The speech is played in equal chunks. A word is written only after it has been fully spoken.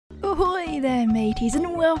Ahoy there mateys,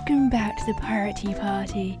 and welcome back to the Piratey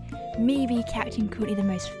Party. Me be Captain Courtney, the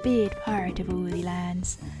most feared pirate of all the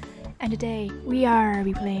lands. And today we are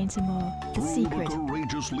playing some more The Secret Through the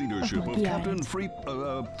courageous leadership of Captain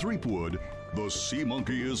Threepwood, the Sea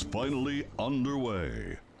Monkey is finally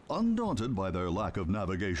underway. Undaunted by their lack of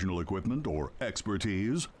navigational equipment or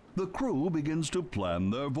expertise, the crew begins to plan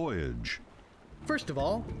their voyage. First of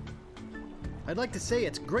all, I'd like to say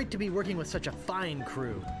it's great to be working with such a fine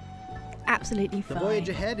crew. Absolutely fine. The voyage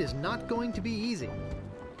ahead is not going to be easy.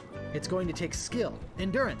 It's going to take skill,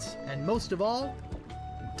 endurance, and most of all,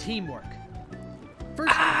 teamwork.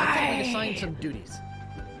 First, I thought we'd assign some duties.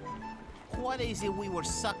 What is it we were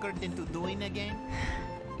suckered into doing again?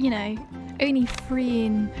 You know, only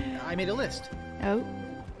freeing... I made a list. Oh.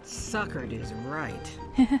 Suckered is right.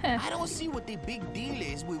 I don't see what the big deal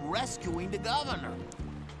is with rescuing the governor.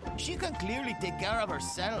 She can clearly take care of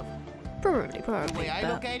herself. Probably. The way I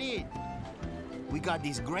look at it, we got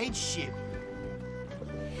this great ship.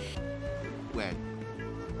 Well,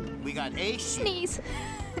 we got a ship. Sneeze.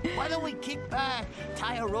 Why don't we kick back,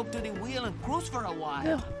 tie a rope to the wheel, and cruise for a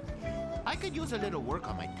while? Ugh. I could use a little work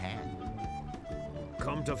on my tan.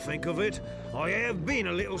 Come to think of it, I have been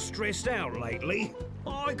a little stressed out lately.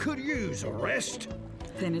 I could use a rest.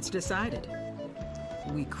 Then it's decided.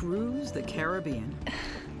 We cruise the Caribbean.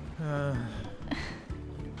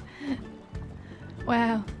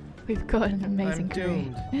 Wow, we've got an amazing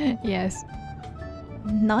crew. Yes.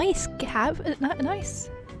 Nice nice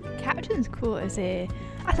captain's quarters here.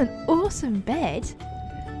 That's an awesome bed.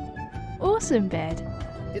 Awesome bed.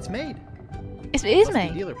 It's made. It is Must be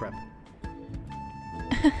made. dealer prep.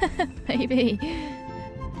 Maybe.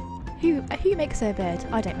 Who makes their bed?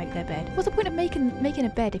 I don't make their bed. What's the point of making a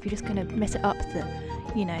bed if you're just gonna mess it up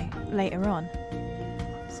later on?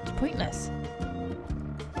 It's pointless.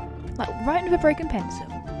 Like writing with a broken pencil.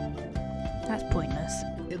 That's pointless.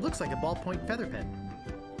 It looks like a ballpoint feather pen.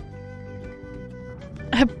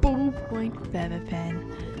 A ballpoint feather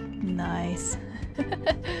pen. Nice.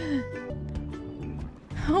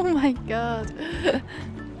 Oh my god.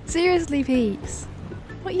 Seriously, peeps.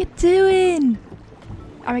 What are you doing?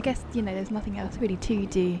 I guess, there's nothing else really to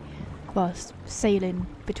do whilst sailing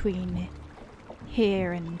between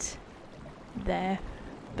here and there.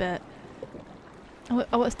 But I want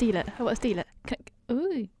to steal it.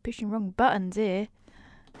 Ooh, pushing wrong buttons here.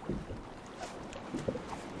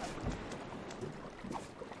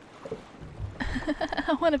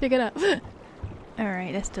 I want to pick it up.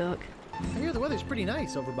 Alright, let's talk. I hear the weather's pretty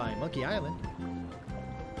nice over by Monkey Island.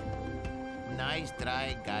 Nice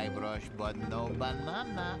try, Guybrush, but no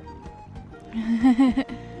banana.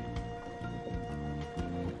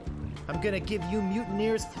 I'm gonna give you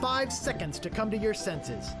mutineers 5 seconds to come to your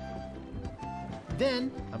senses.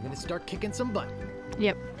 Then, I'm gonna start kicking some butt.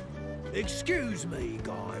 Yep. Excuse me,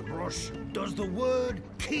 Guybrush. Does the word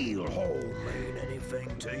keelhole mean anything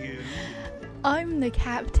to you? I'm the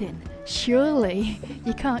captain. Surely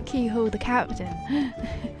you can't keyhole the captain.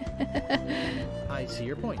 I see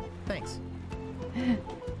your point. Thanks. It's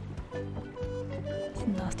a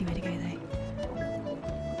nasty way to go though.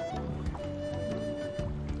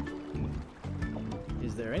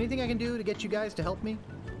 Is there anything I can do to get you guys to help me?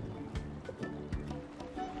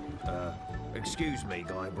 Excuse me,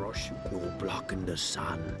 Guybrush. You're blocking the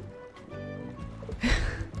sun.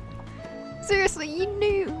 Seriously, you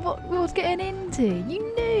knew what we was getting into.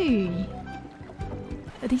 You knew.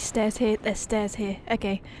 Are these stairs here? There's stairs here.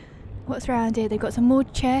 Okay. What's around here? They've got some more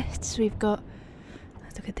chests. We've got...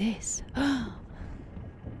 Let's look at this.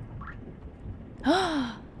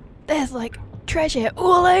 There's like treasure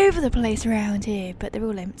all over the place around here, but they're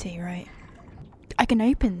all empty, right? I can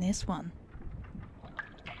open this one.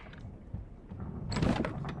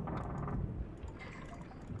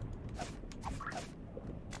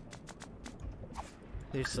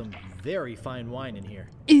 There's some very fine wine in here.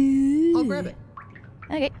 Ooh. I'll grab it.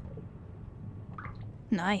 Okay.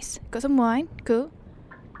 Nice. Got some wine. Cool.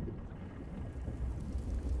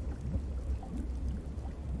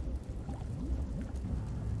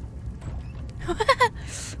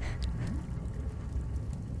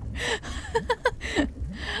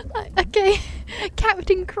 Okay.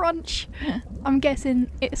 Captain Crunch. I'm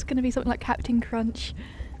guessing it's going to be something like Captain Crunch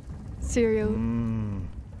cereal.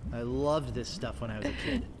 I loved this stuff when I was a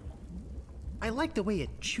kid. I like the way it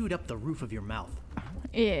chewed up the roof of your mouth.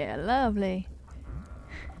 Yeah, lovely.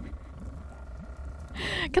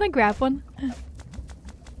 Can I grab one?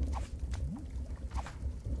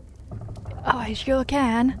 Oh, I sure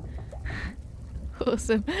can.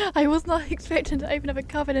 Awesome. I was not expecting to open up a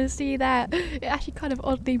cupboard and see that. It actually kind of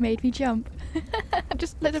oddly made me jump.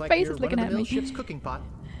 Just like the It's faces your looking at me. run-of-the-mill ship's cooking pot.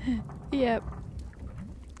 Yep.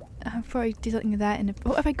 I'll probably do something with that in a...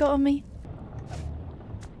 What have I got on me?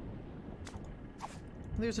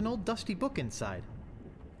 There's an old dusty book inside.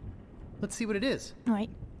 Let's see what it is.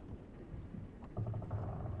 Alright.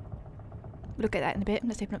 We'll look at that in a bit.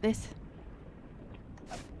 Let's open up this.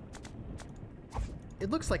 It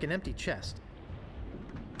looks like an empty chest.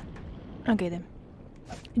 Okay then.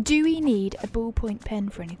 Do we need a ballpoint pen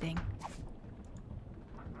for anything?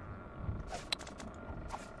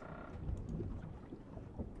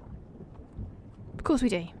 Of course we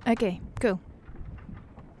do. Okay, cool.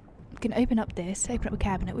 We can open up this, open up a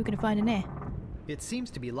cabinet. We're going to find in here. It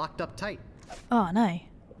seems to be locked up tight. Oh no.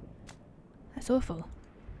 That's awful.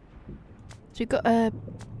 So we've got a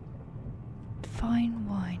fine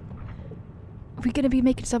wine. Are we going to be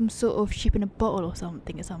making some sort of ship in a bottle or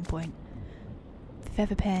something at some point?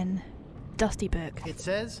 Feather pen, dusty book. It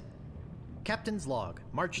says, Captain's Log,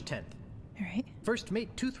 March 10th. Alright. First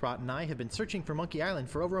Mate TOOTHROT and I have been searching for Monkey Island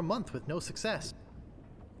for over a month with no success.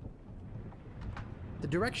 The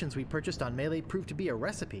directions we purchased on Melee proved to be a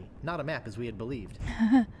recipe, not a map as we had believed.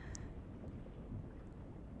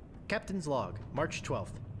 Captain's Log, March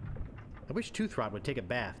 12th. I wish TOOTHROT would take a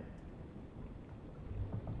bath.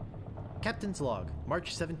 Captain's Log,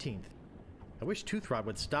 March 17th. I wish TOOTHROT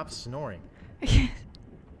would stop snoring.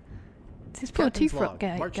 This poor Captain's TOOTHROT Log,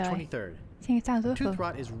 guy. March 23rd. I think it sounds awful.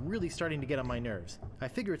 TOOTHROT is really starting to get on my nerves. I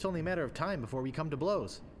figure it's only a matter of time before we come to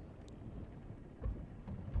blows.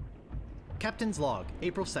 Captain's Log,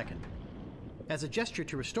 April 2nd. As a gesture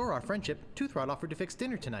to restore our friendship, TOOTHROT offered to fix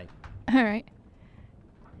dinner tonight. Alright.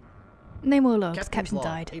 No more logs. Captain's Captain Log,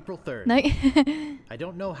 died. April 3rd. No. I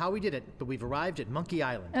don't know how we did it, but we've arrived at Monkey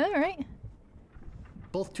Island. Alright.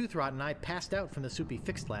 Both TOOTHROT and I passed out from the soup he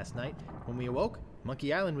fixed last night. When we awoke,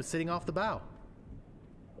 Monkey Island was sitting off the bow.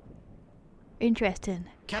 Interesting.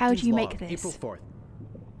 How Captain's do you Log, make this? April 4th.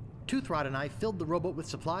 TOOTHROT and I filled the rowboat with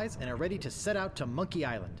supplies and are ready to set out to Monkey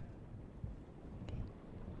Island.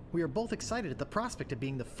 We are both excited at the prospect of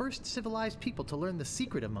being the first civilized people to learn the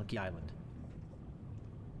secret of Monkey Island.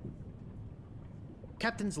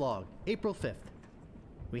 Captain's Log, April 5th.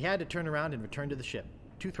 We had to turn around and return to the ship.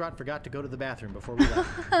 TOOTHROT forgot to go to the bathroom before we left.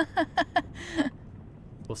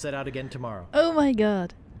 We'll set out again tomorrow. Oh my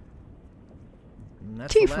god. And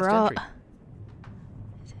that's the last TOOTHROT. entry.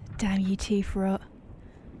 Damn you, TOOTHROT.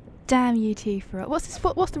 Damn you, TOOTHROT. What's this?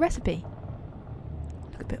 What's the recipe?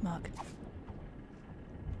 Look at bookmark.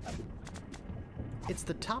 It's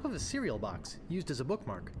the top of a cereal box, used as a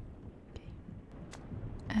bookmark.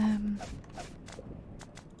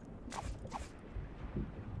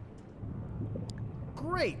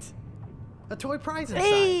 Great! A toy prize inside!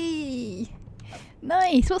 Hey!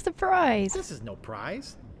 Nice! What's the prize? This is no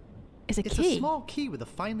prize. It's a It's key. a small key with a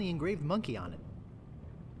finely engraved monkey on it.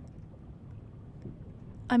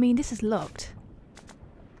 I mean, this is locked.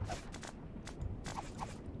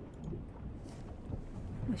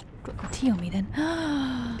 Let's drop the tea on me then.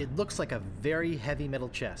 It looks like a very heavy metal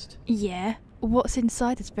chest. Yeah. What's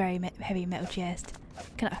inside this very heavy metal chest?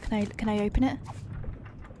 Can I open it?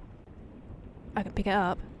 I can pick it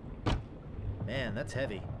up. Man, that's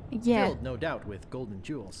heavy. Yeah. Filled, no doubt, with golden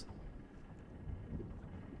jewels.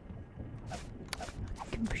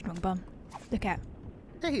 Give me a strong bum. Look at.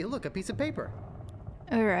 Hey, look, a piece of paper.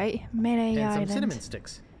 Alright, Melee And Island. some cinnamon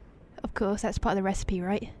sticks. Of course, that's part of the recipe,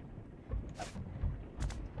 right?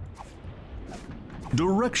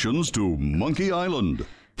 Directions to Monkey Island.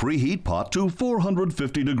 Preheat pot to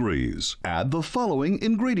 450 degrees. Add the following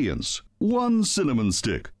ingredients. 1 cinnamon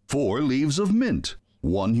stick, 4 leaves of mint,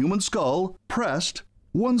 1 human skull, pressed,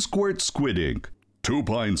 1 squirt squid ink, 2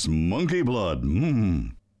 pints monkey blood,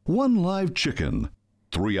 1 live chicken,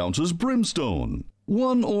 3 ounces brimstone,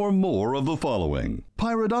 1 or more of the following.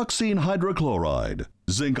 Pyridoxine hydrochloride,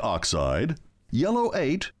 zinc oxide, yellow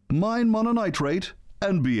 8, mine mononitrate,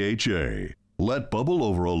 and BHA. Let bubble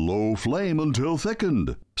over a low flame until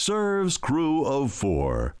thickened. Serves crew of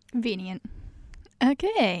 4. Convenient.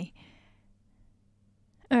 Okay.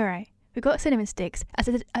 Alright. We've got cinnamon sticks.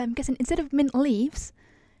 I'm guessing instead of mint leaves,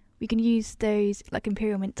 we can use those like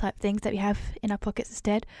imperial mint type things that we have in our pockets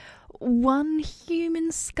instead. 1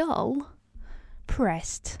 human skull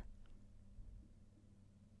pressed.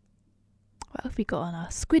 What have we got on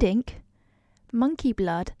our squid ink, monkey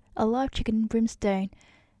blood, a live chicken, brimstone,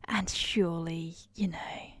 and surely, you know,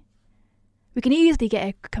 we can easily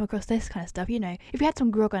come across this kind of stuff. You know, if we had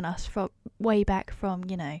some grog on us from way back from,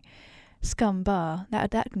 you know, Scum Bar,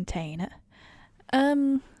 that contain it.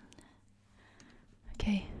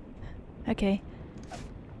 Okay.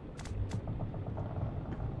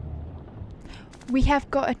 We have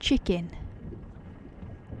got a chicken.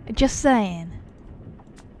 Just saying.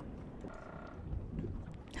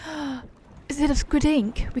 instead of squid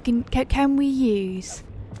ink, we can we use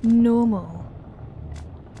normal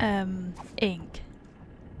ink?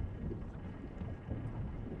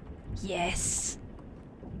 Yes.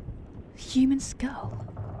 Human skull.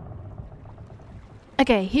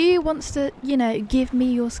 Okay, who wants to, you know, give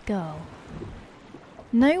me your skull?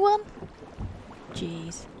 No one?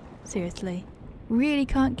 Jeez, seriously, really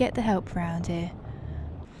can't get the help round here.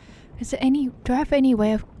 Is there any? Do I have any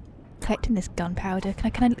way of collecting this gunpowder?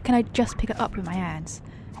 Can I just pick it up with my hands?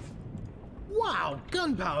 Wow,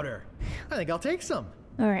 gunpowder! I think I'll take some.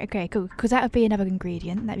 All right, okay, cool. Because that would be another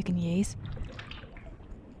ingredient that we can use.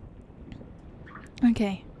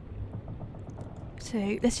 Okay.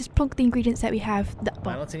 So let's just plonk the ingredients that we have.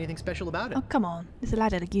 I don't see anything special about it. Oh come on, there's a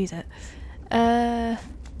ladder to use it.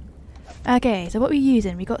 Okay, so what are we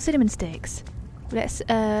using? We got cinnamon sticks. Let's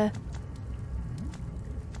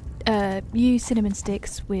use cinnamon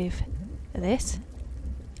sticks with this.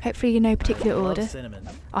 Hopefully in no particular order. Cinnamon.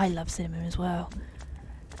 I love cinnamon as well.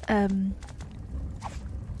 Did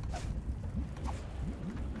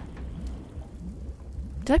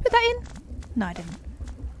I put that in? No, I didn't.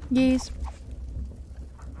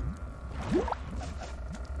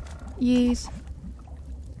 Use.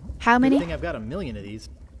 How many? I think I've got 1 million of these.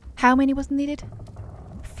 How many was needed?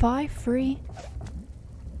 5, 3.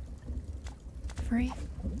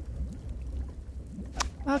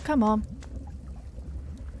 Oh, come on.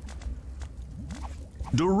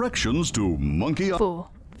 Directions to Monkey 4.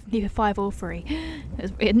 Either 5 or 3.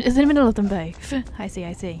 It's in the middle of them both. I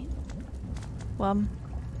see. 1.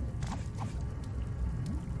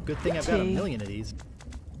 Good thing I've got 1 million of these.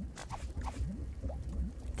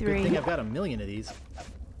 3. Good thing I've got 1 million of these.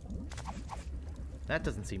 That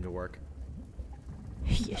doesn't seem to work.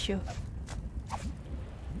 Yeah, sure.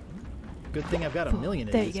 Good thing I've got 1 million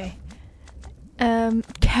of there these. There you go.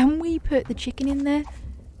 Can we put the chicken in there?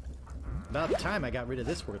 About time I got rid of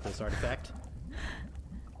this worthless artifact.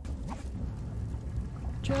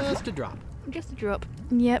 Just a drop. Just a drop.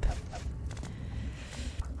 Yep.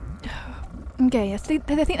 Okay, I think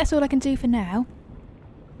that's all I can do for now.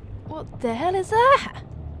 What the hell is that?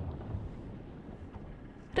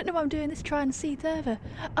 I don't know why I'm doing this, try and see further.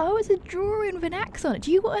 Oh, it's a drawing with an axe on it.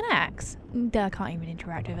 Do you want an axe? I can't even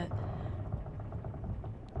interact with it.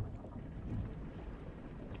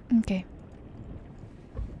 Okay.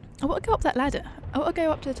 I want to go up that ladder. I want to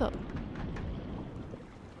go up to the top.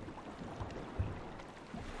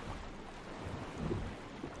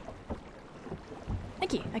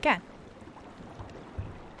 Thank you, I can.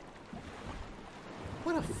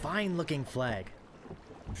 What a fine looking flag.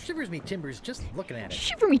 Shivers me timbers just looking at it.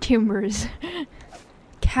 Shiver me timbers.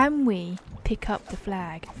 Can we pick up the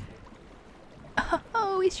flag?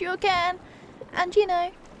 Oh, we sure can. And you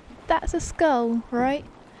know, that's a skull, right?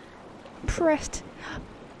 Pressed.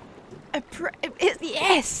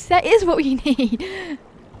 Yes, that is what we need.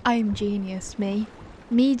 I'm genius, me.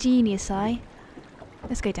 Me genius, I.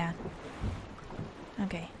 Let's go down.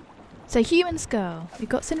 Okay. So human skull. We've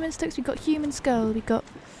got cinnamon sticks, we've got human skull, we've got...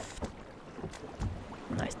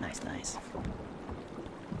 Nice.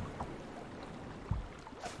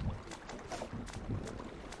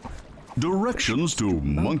 Directions to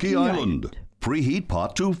Monkey Island. Preheat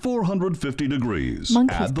pot to 450 degrees.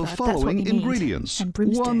 Add the following ingredients.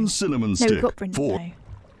 1 cinnamon stick. No, we've got brimstone. 4.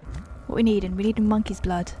 What we need monkey's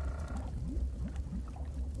blood.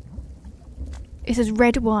 It says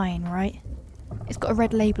red wine, right? It's got a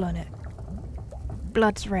red label on it.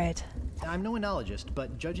 Blood's red. I'm no enologist,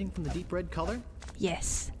 but judging from the deep red color,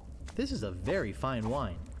 yes. This is a very fine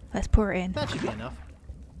wine. Let's pour it in. That should be enough.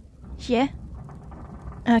 Yeah?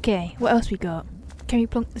 Okay, what else we got? Can we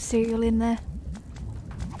plonk the cereal in there?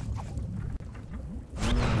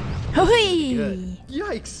 Hoi! Good.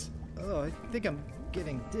 Yikes! Oh, I think I'm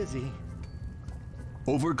getting dizzy.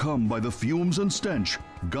 Overcome by the fumes and stench,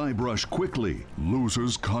 Guybrush quickly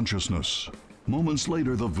loses consciousness. Moments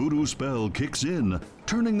later, the voodoo spell kicks in,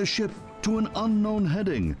 turning the ship to an unknown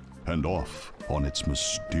heading and off on its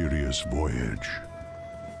mysterious voyage.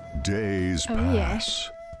 Days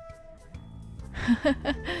pass. Yeah.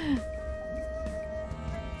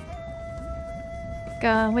 Go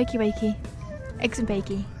on, wakey. Eggs and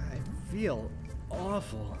bakey. I feel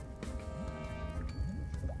awful.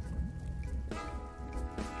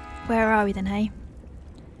 Where are we then, hey?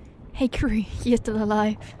 Hey crew, you're still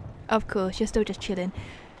alive. Of course, you're still just chilling.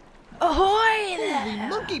 Ahoy there! Holy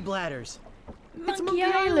monkey bladders! It's Monkey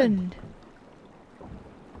Island!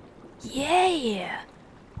 Yeah!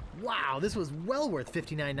 Wow, this was well worth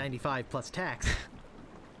 $59.95 plus tax.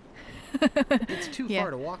 It's too far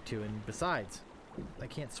to walk to, and besides, I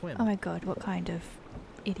can't swim. Oh my god, what kind of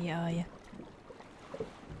idiot are you?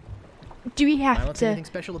 Do we I have don't see to? anything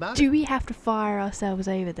special about Do it. we have to fire ourselves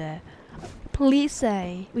over there? Please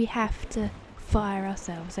say we have to fire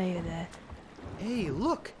ourselves over there. Hey,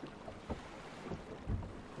 look!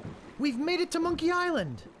 We've made it to Monkey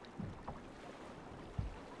Island!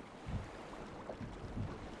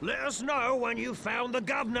 Let us know when you found the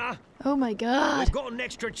governor. Oh my god! We've got an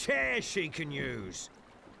extra chair she can use.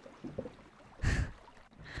 Oh,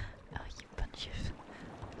 you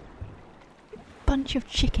bunch of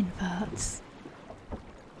chicken farts.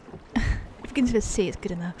 If you can just see, it's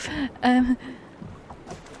good enough.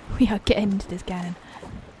 We are getting into this cannon.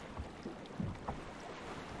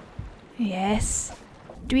 Yes.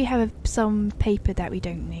 Do we have some paper that we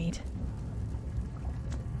don't need?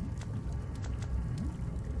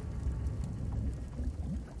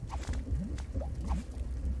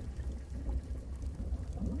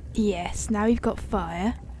 Yes, now we've got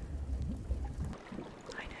fire.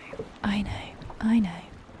 I know.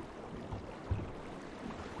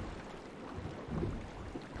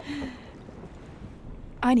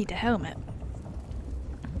 I need a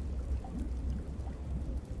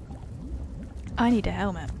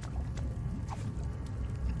helmet.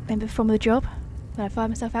 Remember from the job? When I fired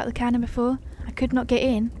myself out the cannon before? I could not get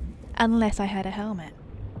in unless I had a helmet.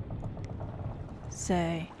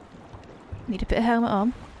 So, need to put a helmet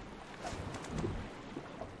on.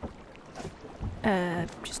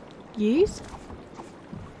 Just use?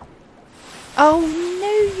 Oh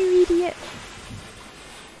no, you idiot!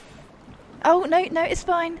 Oh no, it's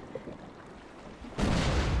fine.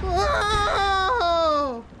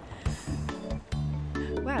 Whoa!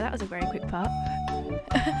 Wow, that was a very quick part.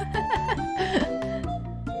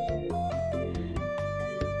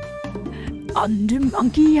 Under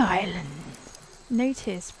Monkey Island.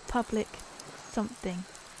 Notice public something.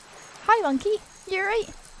 Hi monkey, you alright?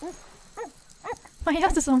 My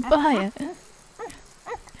house is on fire.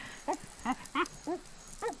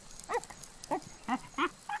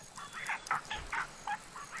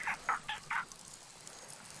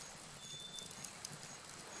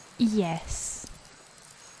 Yes.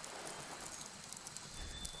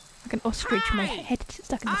 Like an ostrich with my head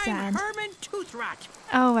stuck in the sand. I'm Herman TOOTHROT.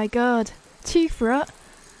 Oh my god. TOOTHROT?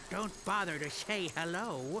 Don't bother to say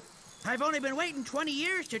hello. I've only been waiting 20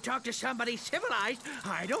 years to talk to somebody civilized.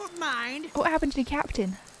 I don't mind. What happened to the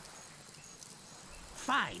captain?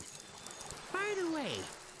 Fine. By the way,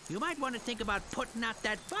 you might want to think about putting out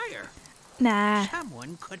that fire. Nah,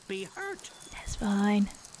 Someone could be hurt. that's fine.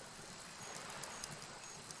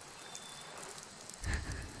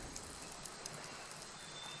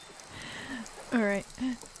 Alright.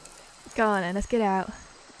 Go on then, let's get out.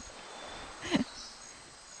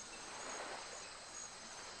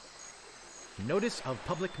 Notice of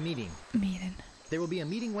public meeting. Meeting. There will be a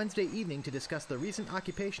meeting Wednesday evening to discuss the recent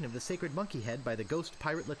occupation of the sacred monkey head by the ghost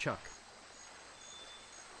pirate LeChuck,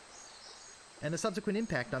 and the subsequent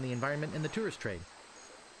impact on the environment and the tourist trade.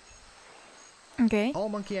 Okay. All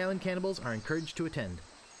Monkey Island cannibals are encouraged to attend.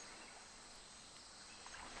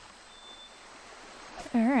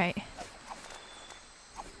 Alright.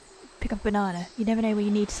 Pick up a banana. You never know when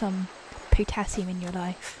you need some potassium in your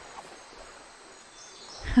life.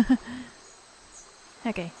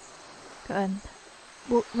 Okay. Got an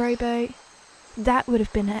rowboat. That would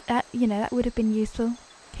have been that would have been useful.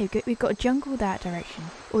 Okay, good. We've got to jungle that direction,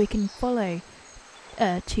 or we can follow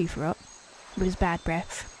TOOTHROT with his bad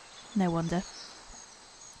breath. No wonder.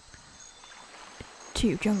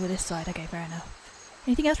 Jungle this side. Okay, fair enough.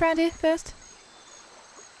 Anything else around here first?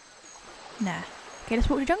 Nah. Okay, let's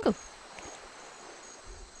walk the jungle.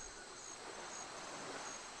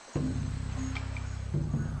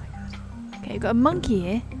 Okay, we've got a monkey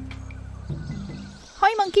here.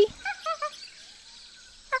 Hi, monkey.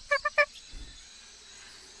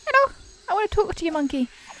 Hello. I want to talk to you, monkey.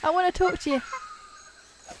 I want to talk to you.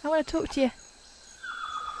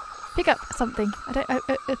 Pick up something. I don't.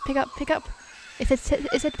 Pick up. It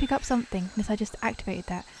said pick up something. Unless I just activated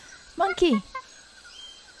that. Monkey.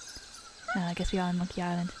 Oh, I guess we are on Monkey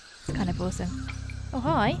Island. It's kind of awesome. Oh,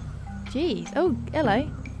 hi. Jeez. Oh, hello.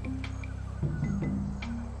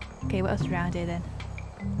 Okay, what else is around here then?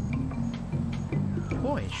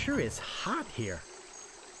 Boy, it sure is hot here.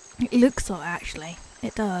 It looks hot, actually.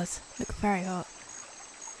 It does. Look very hot.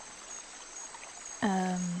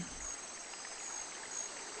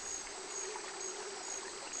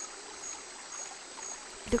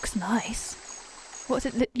 It looks nice. What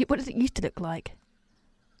does it used to look like?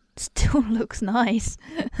 Still looks nice.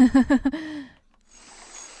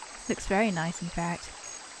 Looks very nice, in fact.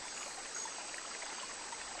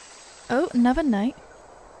 Oh, another note.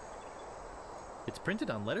 It's printed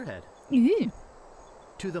on letterhead. Ooh.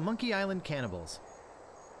 To the Monkey Island cannibals.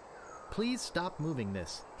 Please stop moving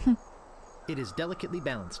this. It is delicately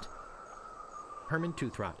balanced. Herman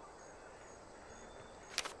TOOTHROT.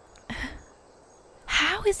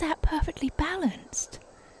 How is that perfectly balanced?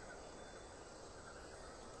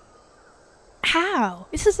 How?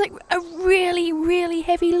 This is like a really, really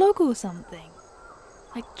heavy log or something.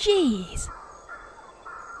 Like, jeez.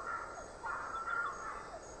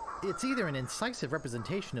 It's either an incisive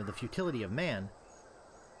representation of the futility of man,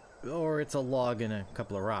 or it's a log and a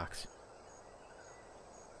couple of rocks.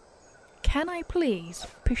 Can I please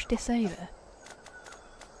push this over?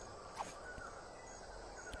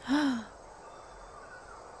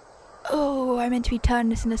 Oh, I meant to be turning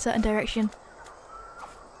this in a certain direction.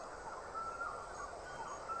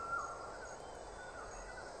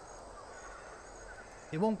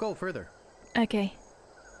 It won't go further. Okay.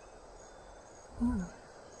 Ooh.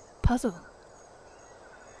 Puzzle.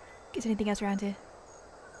 Is there anything else around here?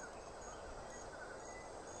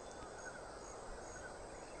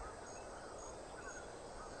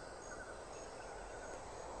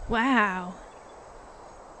 Wow.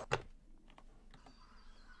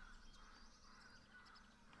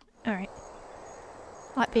 Alright.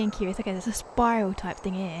 I like being curious. Okay, there's a spiral type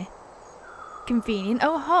thing here. Convenient.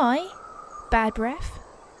 Oh, hi! Bad breath.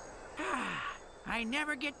 I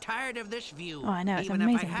never get tired of this view. Oh, I know, it's even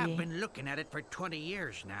amazing if I have view. been looking at it for 20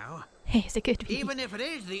 years now. Hey, it's a good view. Even if it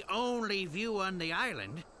is the only view on the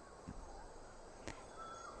island.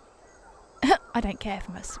 I don't care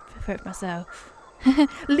for it myself.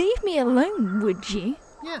 Leave me alone, would you?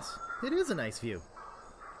 Yes, it is a nice view.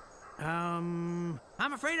 I'm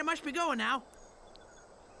afraid I must be going now.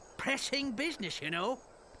 Pressing business, you know.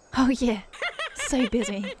 Oh yeah, so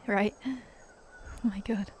busy, right? Oh my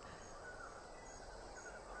god.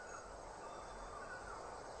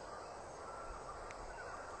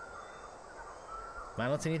 I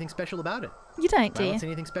don't see anything special about it. You don't, I do don't you? see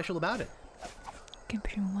anything special about it. Can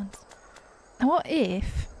push him once. And what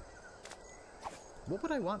if? What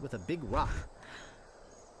would I want with a big rock?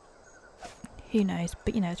 Who knows?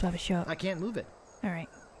 But you know, it's worth a shot. I can't move it. All right.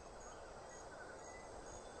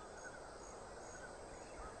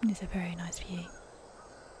 It's a very nice view.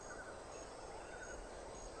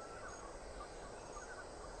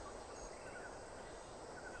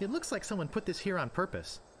 It looks like someone put this here on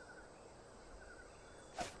purpose.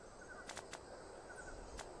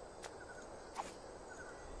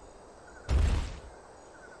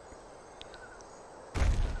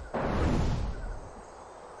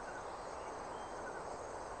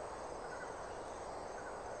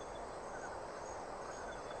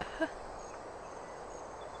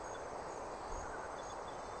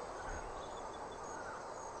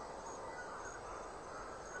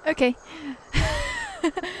 Okay.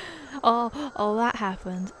 Oh, that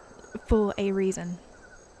happened for a reason.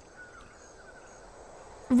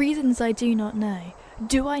 Reasons I do not know.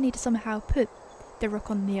 Do I need to somehow put the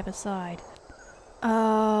rock on the other side?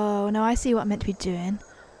 Oh, no, I see what I'm meant to be doing.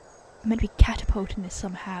 I'm meant to be catapulting this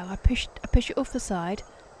somehow. I push it off the side,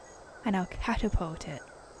 and I'll catapult it.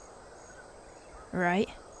 Right?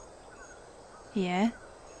 Yeah?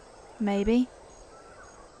 Maybe?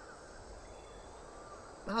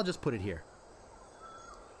 I'll just put it here.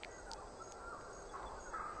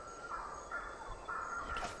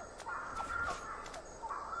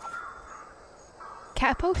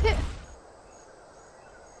 Catapult it?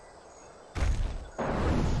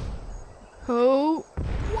 Oh!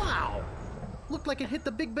 Wow! Looked like it hit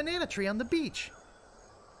the big banana tree on the beach.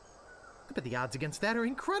 I bet the odds against that are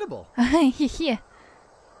incredible. Yeah.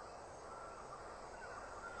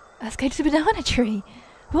 Let's go to the banana tree.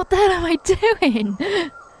 What the hell am I doing?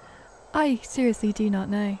 I seriously do not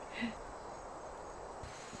know.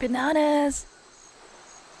 Bananas!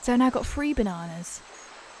 So I now got 3 bananas.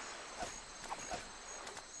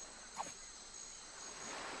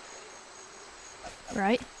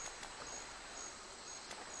 Right.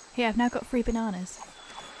 Here, I've now got 3 bananas.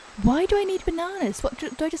 Why do I need bananas? What,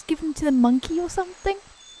 do I just give them to the monkey or something?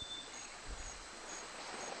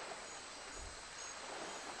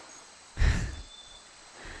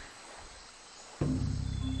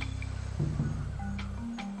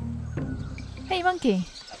 Hey monkey,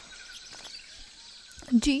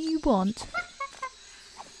 do you want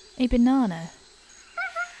a banana?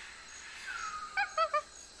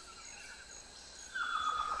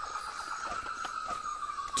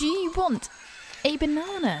 Do you want a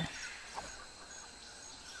banana?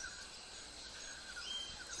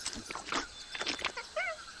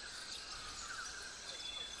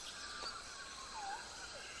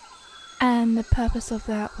 And the purpose of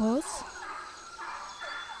that was?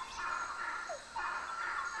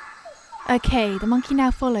 Okay, the monkey now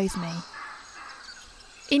follows me.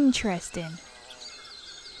 Interesting.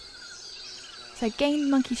 So I gained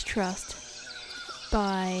monkey's trust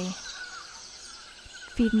by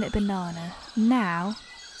feeding it a banana. Now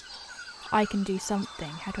I can do something.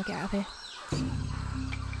 How do I get out of here?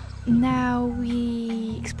 Now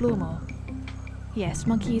we explore more. Yes,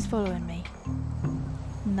 monkey is following me.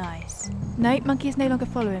 Nice. Nope, monkey is no longer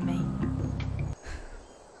following me.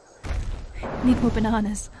 Need more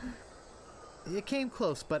bananas. It came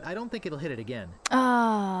close, but I don't think it'll hit it again.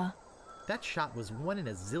 Ah. That shot was 1 in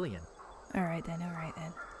a zillion. Alright then, alright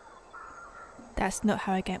then. That's not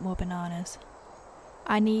how I get more bananas.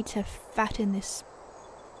 I need to fatten this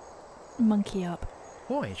monkey up.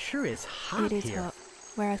 Boy, it sure is hot It is here. hot.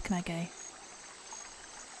 Where else can I go?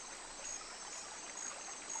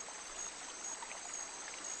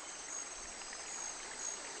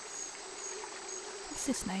 What's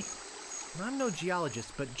this, mate? I'm no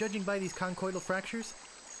geologist, but judging by these conchoidal fractures,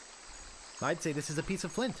 I'd say this is a piece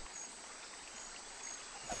of flint.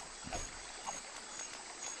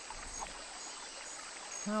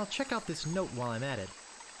 I'll check out this note while I'm at it.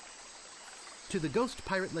 To the ghost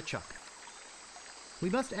pirate LeChuck. We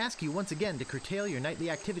must ask you once again to curtail your nightly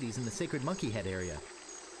activities in the sacred monkey head area.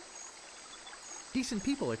 Decent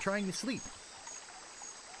people are trying to sleep.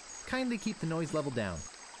 Kindly keep the noise level down.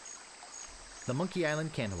 The Monkey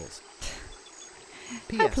Island Cannibals. How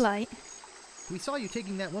P.S. polite. We saw you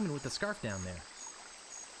taking that woman with the scarf down there.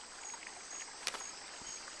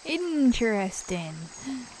 Interesting.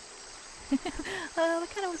 The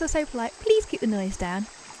cannibals are so polite. Please keep the noise down.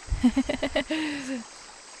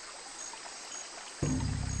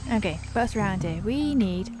 Okay, what's around here?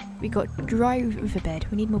 We got dry riverbed.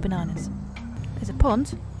 We need more bananas. There's a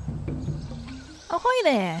pond. Oh, hi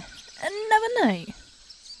there. Another note.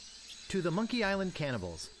 To the Monkey Island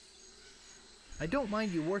Cannibals. I don't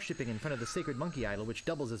mind you worshipping in front of the sacred monkey idol, which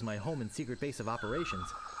doubles as my home and secret base of operations.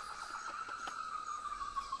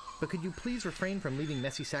 But could you please refrain from leaving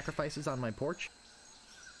messy sacrifices on my porch?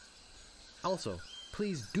 Also,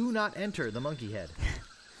 please do not enter the monkey head.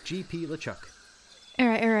 G.P. LeChuck.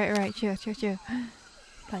 Alright. Sure.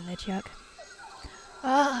 Play LeChuck.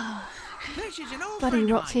 Ah. This is an old Buddy friend of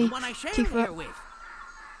mine, Roxy, the one I sailed TOOTHROT. here with.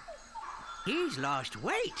 He's lost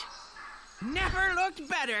weight. Never looked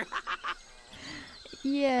better.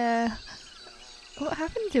 Yeah. What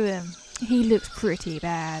happened to him? He looks pretty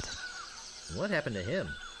bad. What happened to him?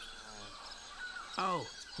 Oh,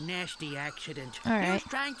 nasty accident. All He was right.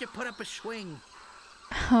 trying to put up a swing.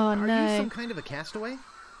 Oh Are you no. some kind of a castaway?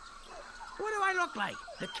 What do I look like?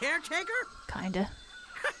 The caretaker? Kinda.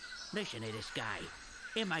 Listen to this guy.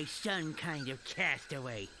 Am I some kind of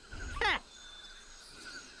castaway?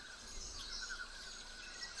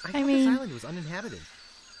 I thought mean- this island was uninhabited.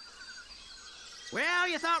 Well,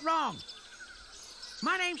 you thought wrong.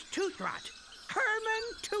 My name's TOOTHROT. Herman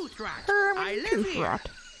TOOTHROT. I live here. TOOTHROT.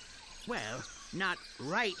 Well, not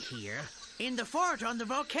right here. In the fort on the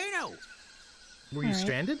volcano. Were you Alright.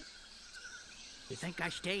 stranded? You think I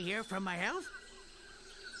stay here for my health?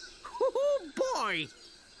 Oh, boy!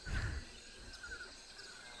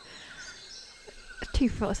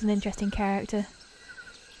 TOOTHROT's an interesting character.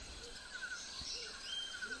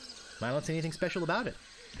 I don't see anything special about it.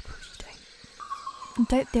 I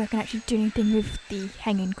don't think I can actually do anything with the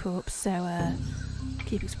hanging corpse, so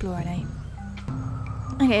keep exploring, eh?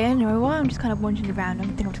 Okay, anyway, while I'm just kind of wandering around, I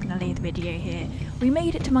think I'm just going to leave the video here. We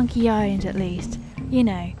made it to Monkey Island at least. You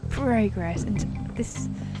know, progress. And this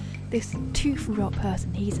TOOTHROT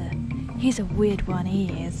person, he's a weird one, he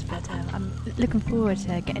is. But I'm looking forward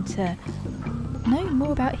to getting to know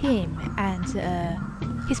more about him and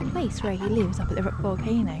his place where he lives up at the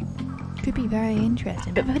volcano. Could be very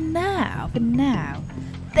interesting. But for now,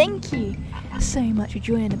 thank you so much for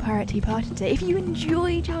joining the Pirate Tea Party today. If you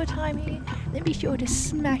enjoyed your time here, then be sure to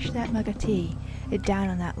smash that mug of tea down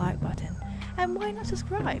on that like button. And why not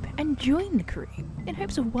subscribe and join the crew in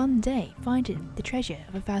hopes of one day finding the treasure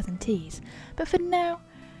of 1,000 teas. But for now,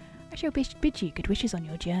 I shall bid you good wishes on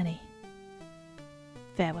your journey.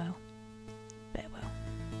 Farewell.